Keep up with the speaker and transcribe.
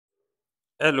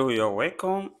Hello, you're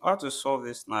welcome. How to solve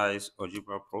this nice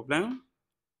algebra problem?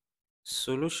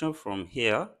 Solution from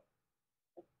here.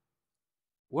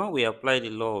 When we apply the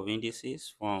law of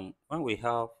indices from when we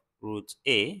have root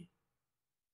a,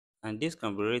 and this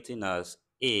can be written as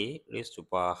a raised to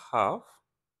power half.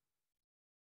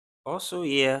 Also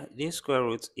here, this square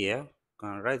root here,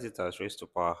 can write it as raised to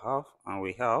power half, and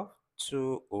we have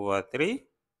 2 over 3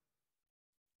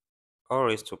 all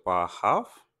raised to power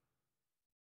half,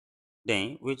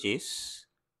 then which is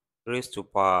raised to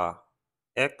power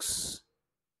x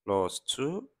plus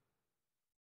 2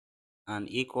 and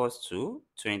equals to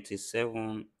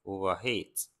 27 over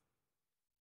 8.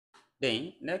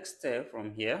 Then next step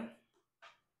from here,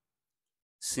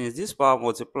 since this power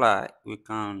multiply, we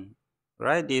can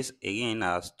write this again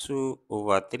as 2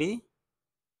 over 3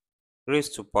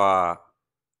 raised to power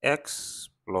x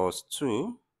plus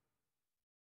 2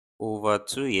 over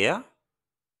 2 here,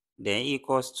 then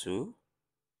equals to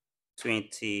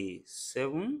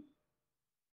 27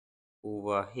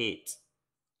 over 8.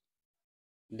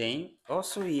 Then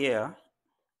also here,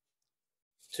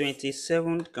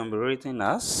 27 can be written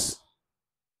as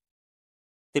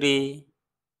 3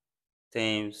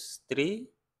 times 3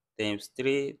 times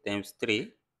 3 times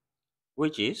 3,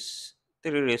 which is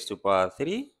 3 raised to power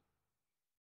 3.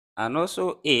 And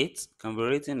also 8 can be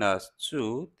written as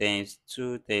 2 times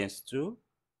 2 times 2,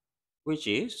 which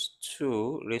is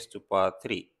 2 raised to power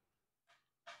 3.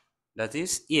 That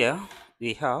is, here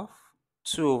we have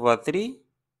 2 over 3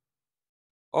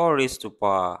 all raised to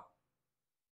power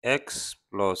x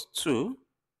plus 2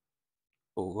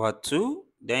 over 2,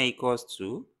 then equals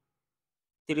to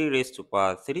 3 raised to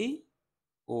power 3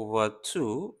 over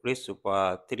 2 raised to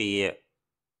power 3 here.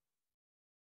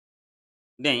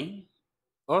 Then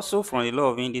also from the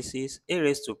law of indices, a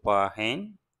raised to power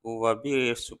n over b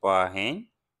raised to power n,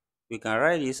 we can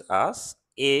write this as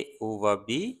a over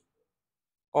b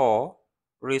or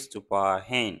raised to power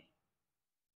n.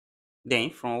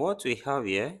 Then from what we have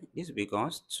here, this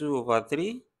becomes 2 over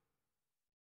 3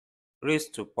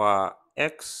 raised to power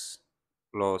x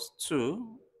plus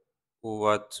 2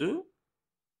 over 2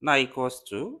 now equals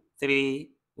to 3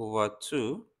 over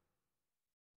 2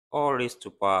 all raised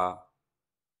to power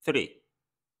 3.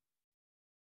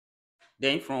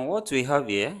 Then from what we have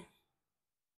here,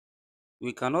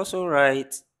 we can also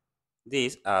write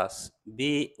this as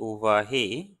b over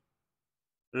a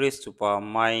raised to power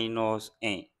minus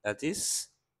n. That is,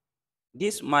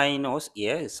 this minus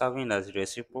here is serving as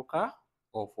reciprocal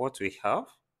of what we have.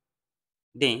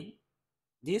 Then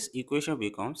this equation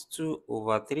becomes 2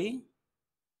 over 3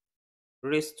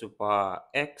 raised to power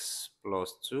x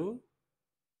plus 2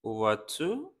 over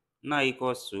 2 now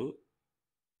equals to,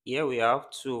 here we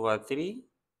have 2 over 3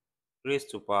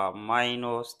 raised to power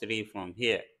minus 3 from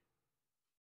here.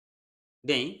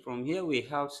 Then from here we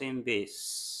have same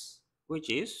base,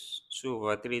 which is 2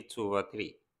 over 3, 2 over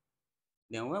 3.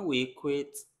 Then when we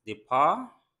equate the power,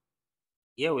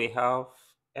 here we have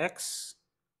x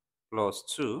plus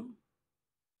 2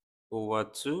 over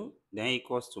 2, then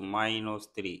equals to minus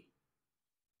 3.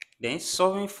 Then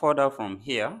solving further from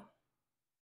here,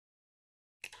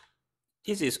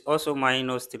 this is also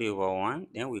minus 3 over 1.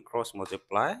 Then we cross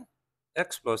multiply.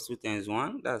 X plus 2 times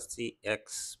 1, that's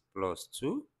 3x plus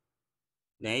 2.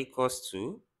 Then equals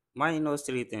to minus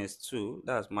 3 times 2,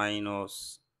 that's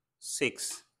minus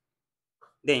 6.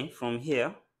 Then from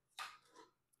here,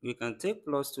 we can take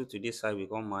plus 2 to this side,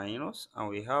 become minus, and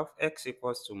we have x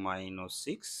equals to minus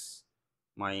 6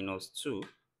 minus 2.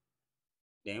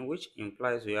 Then which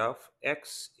implies we have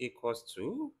x equals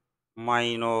to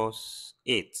minus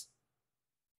 8.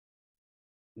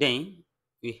 Then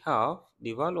we have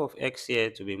the value of x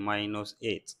here to be minus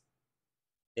 8.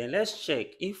 Then let's check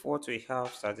if what we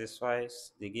have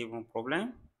satisfies the given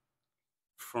problem.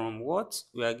 From what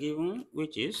we are given,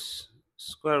 which is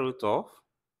square root of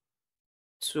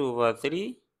 2 over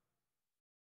 3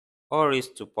 all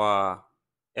raised to power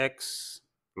x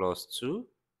plus 2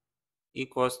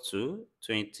 equals to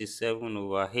 27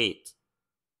 over 8.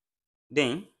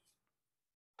 Then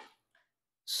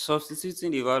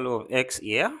substituting the value of x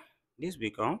here, this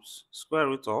becomes square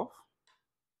root of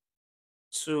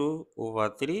 2 over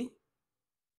 3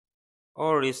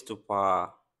 all raised to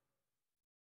power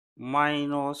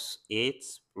minus 8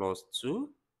 plus 2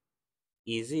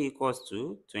 is equals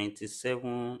to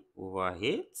 27 over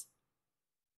 8.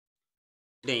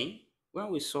 Then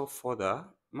when we solve further,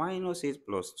 minus 8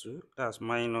 plus 2, that's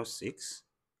minus 6.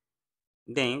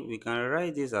 Then we can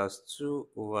write this as 2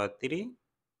 over 3,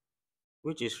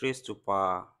 which is raised to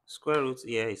power, square root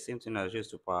here is same thing as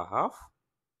raised to power half.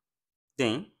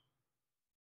 Then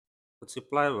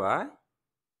multiply by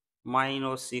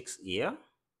minus 6 here,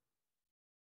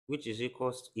 which is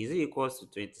equals to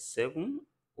 27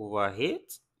 over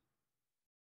 8.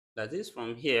 That is,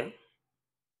 from here,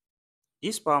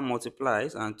 this power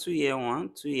multiplies, and 2 here 1,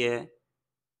 2 here,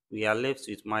 we are left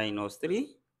with minus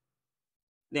 3.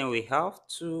 Then we have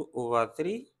 2 over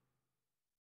 3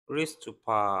 raised to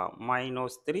power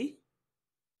minus 3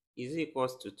 is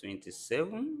equals to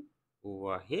 27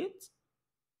 over 8.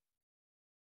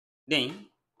 Then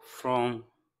from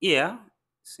here,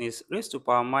 since raised to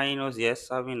power minus here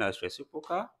serving as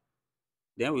reciprocal,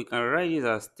 then we can write it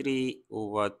as 3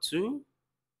 over 2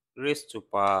 raised to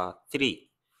power 3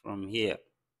 from here.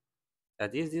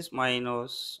 That is, this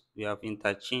minus, we have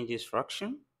interchanged this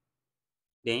fraction,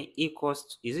 then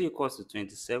equals to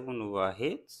 27 over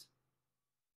 8.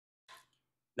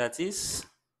 That is,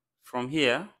 from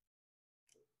here,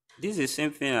 this is the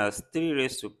same thing as 3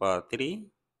 raised to power 3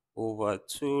 over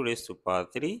 2 raised to power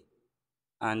 3,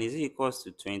 and is equals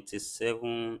to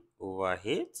 27 over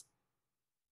 8.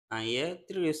 And here,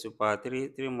 3 raised to power 3,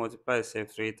 3 multiplied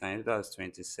itself 3 times, that's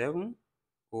 27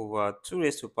 over 2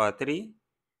 raised to power 3,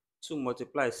 2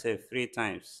 multiplied itself 3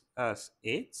 times, that's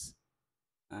 8,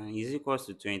 and is equals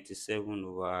to 27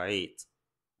 over 8.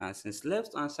 And since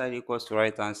left hand side equals to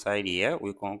right hand side here,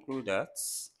 we conclude that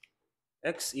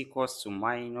x equals to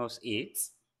minus 8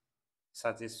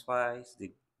 satisfies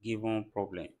the given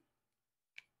problem.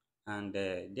 And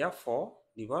therefore,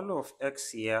 the value of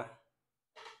x here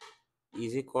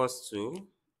is equals to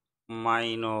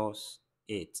minus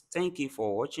 8. Thank you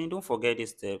for watching. Don't forget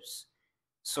these steps.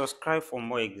 Subscribe for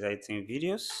more exciting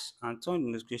videos and turn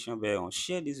the notification bell on.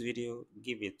 Share this video,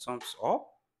 give a thumbs up,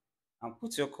 and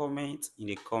put your comment in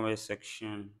the comment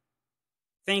section.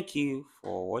 Thank you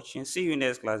for watching. See you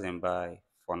next class, and bye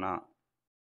for now.